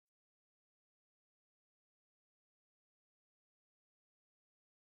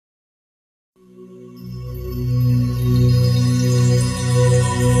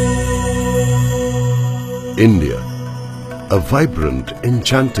India, a vibrant,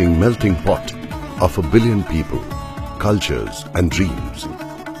 enchanting melting pot of a billion people, cultures and dreams.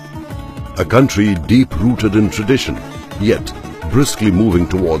 A country deep-rooted in tradition, yet briskly moving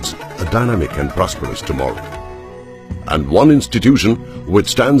towards a dynamic and prosperous tomorrow. And one institution which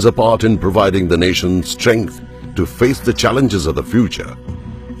stands apart in providing the nation strength to face the challenges of the future,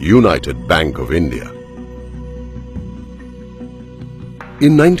 United Bank of India.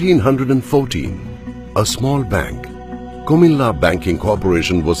 In 1914, a small bank, Kumilla Banking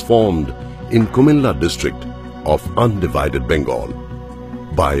Corporation, was formed in Kumilla district of undivided Bengal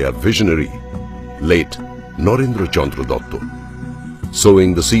by a visionary, late Narendra Chandra Datta,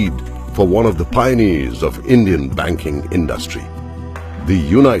 sowing the seed for one of the pioneers of Indian banking industry, the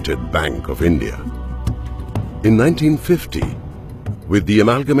United Bank of India. In 1950, with the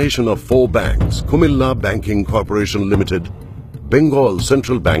amalgamation of 4 banks, Kumilla Banking Corporation Limited, Bengal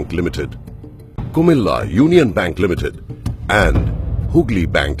Central Bank Limited, Kumilla Union Bank Limited and Hooghly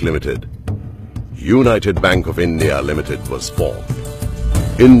Bank Limited, United Bank of India Limited was formed.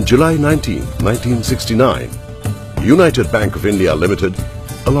 In July 19, 1969, United Bank of India Limited,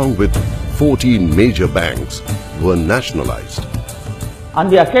 along with 14 major banks, were nationalized. On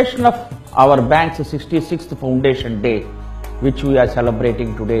the occasion of our bank's 66th Foundation Day, which we are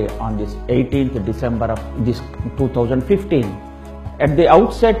celebrating today on this 18th December of this 2015, at the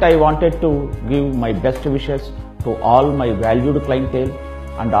outset, I wanted to give my best wishes to all my valued clientele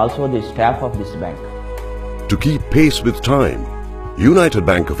and also the staff of this bank. To keep pace with time, United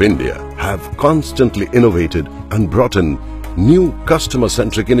Bank of India have constantly innovated and brought in new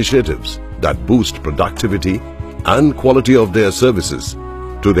customer-centric initiatives that boost productivity and quality of their services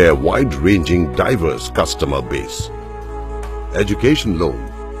to their wide-ranging, diverse customer base. Education loan,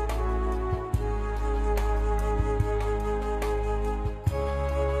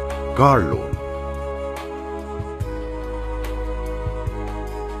 car loan,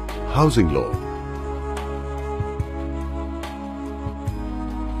 housing loan,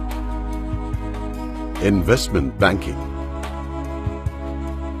 investment banking,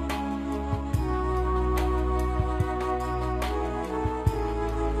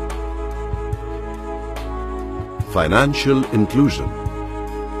 financial inclusion,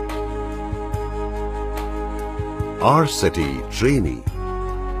 R-City trainee.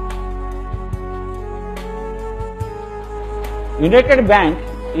 United Bank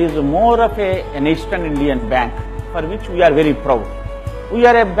is more of an Eastern Indian bank for which we are very proud. We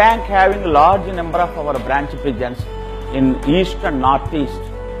are a bank having a large number of our branch presence in East and Northeast,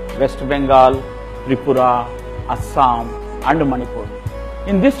 West Bengal, Tripura, Assam and Manipur.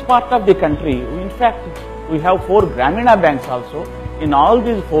 In this part of the country, we have 4 Gramina banks also in all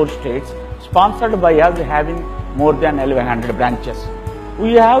these 4 states, sponsored by us, having more than 1100 branches.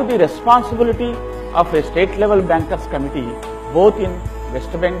 We have the responsibility of a state level bankers committee both in West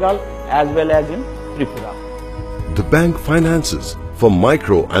Bengal as well as in Tripura. The bank finances for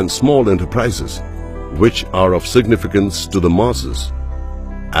micro and small enterprises, which are of significance to the masses,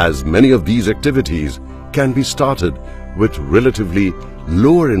 as many of these activities can be started with relatively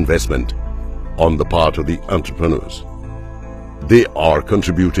lower investment on the part of the entrepreneurs. They are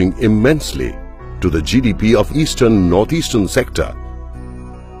contributing immensely to the GDP of Eastern-Northeastern sector.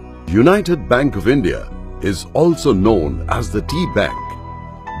 United Bank of India is also known as the Tea Bank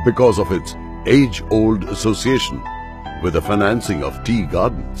because of its age-old association with the financing of tea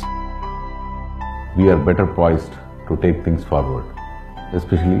gardens. We are better poised to take things forward,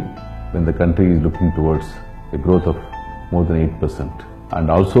 especially when the country is looking towards a growth of more than 8%. And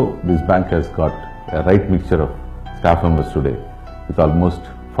also, this bank has got a right mixture of staff members today, with almost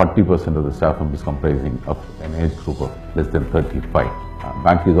 40% of the staff members comprising of an age group of less than 35.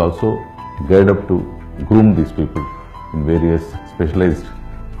 Bank is also geared up to groom these people in various specialized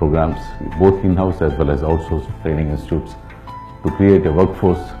programs, both in-house as well as outsourced training institutes, to create a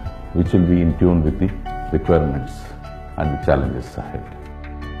workforce which will be in tune with the requirements and the challenges ahead.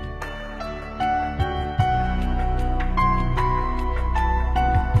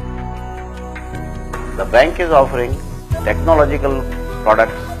 The bank is offering technological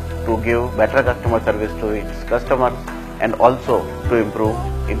products to give better customer service to its customers and also to improve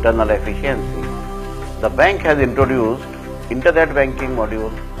internal efficiency. The bank has introduced internet banking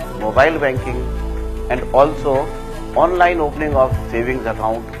module, mobile banking and also online opening of savings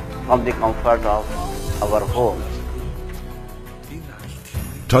account from the comfort of our homes.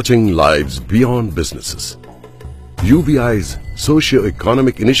 Touching lives beyond businesses. UBI's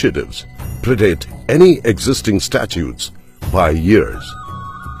socio-economic initiatives predate any existing statutes by years.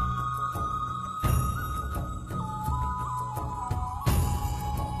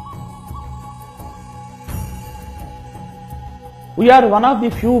 We are one of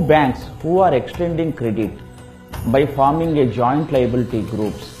the few banks who are extending credit by forming a joint liability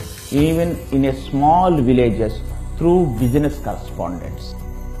groups, even in a small villages through business correspondents.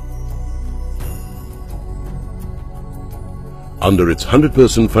 Under its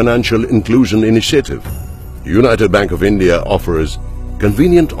 100% financial inclusion initiative, United Bank of India offers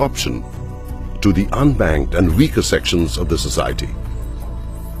convenient option to the unbanked and weaker sections of the society.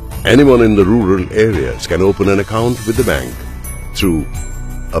 Anyone in the rural areas can open an account with the bank through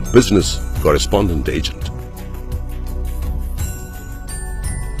a business correspondent agent.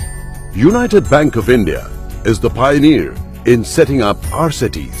 United Bank of India is the pioneer in setting up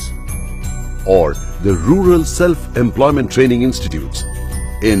RCTs, or the Rural Self-Employment Training Institutes,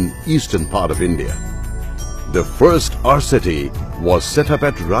 in eastern part of India. The first RCT was set up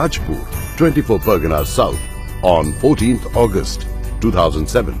at Rajpur, 24 Parganas South, on 14th August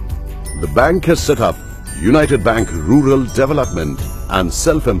 2007. The bank has set up United Bank Rural Development and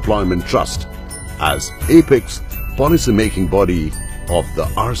Self-Employment Trust as apex policy-making body of the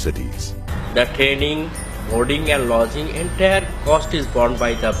RCTs. The training, boarding and lodging, entire cost is borne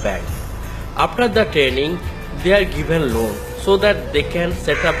by the bank. After the training, they are given loan so that they can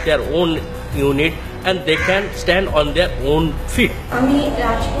set up their own unit and they can stand on their own feet. আমি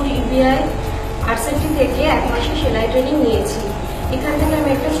Rajpur UBI RCT থেকে এক মাসের সেলাই training নিয়েছি। এখান থেকে আমি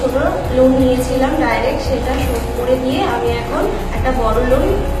একটা ছোট লোন নিয়েছিলাম ডাইরেক্ট, সেটা শোধ করে দিয়ে আমি এখন একটা বড় লোন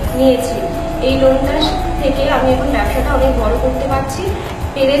নিয়েছি। এই লোনটা থেকে আমি এখন ব্যবসাটা অনেক বড় করতে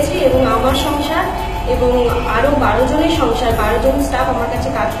পেরেছি এবং আমার সংসার এবং আরো 12 জনের সংসার, 12 জন স্টাফ আমার কাছে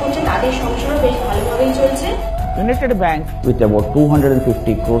কাজ করছে, তাদের সংসারও বেশ ভালোভাবেই চলছে। United Bank, with about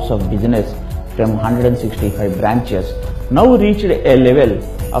 250 crores of business from 165 branches, now reached a level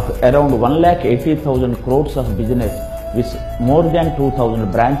of around 1,80,000 crores of business with more than 2,000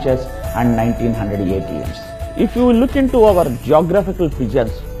 branches and 1,900 ATMs. If you look into our geographical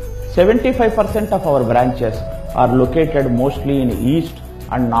presence, 75% of our branches are located mostly in East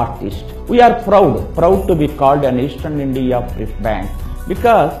and Northeast. We are proud to be called an Eastern India bank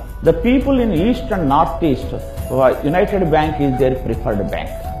because the people in East and Northeast, United Bank is their preferred bank.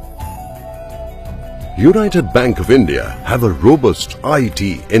 United Bank of India have a robust IT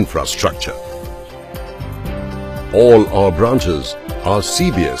infrastructure. All our branches are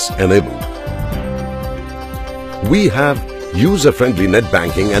CBS enabled. We have user-friendly net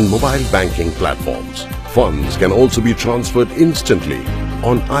banking and mobile banking platforms. Funds can also be transferred instantly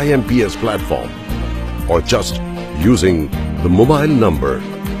on IMPS platform or just using the mobile number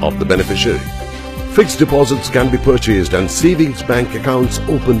of the beneficiary. Fixed deposits can be purchased and savings bank accounts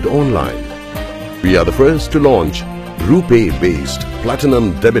opened online. We are the first to launch RuPay-based Platinum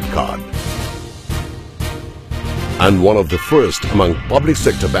Debit Card and one of the first among public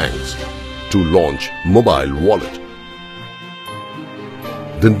sector banks to launch Mobile Wallet.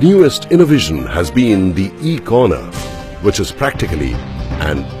 The newest innovation has been the e-corner, which is practically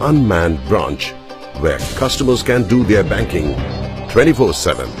an unmanned branch where customers can do their banking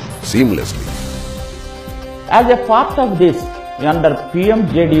 24/7 seamlessly. As a part of this, under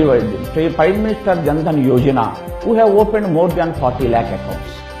PMJDY, Prime Minister Jan Dhan Yojana, we have opened more than 40 lakh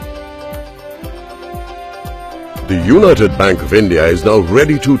accounts. The United Bank of India is now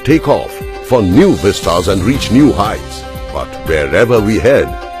ready to take off for new vistas and reach new heights. But wherever we head,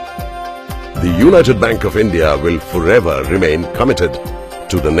 the United Bank of India will forever remain committed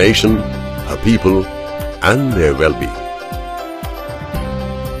to the nation, her people, and their well-being.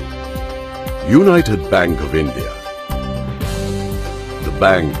 United Bank of India, the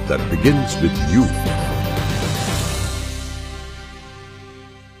bank that begins with you.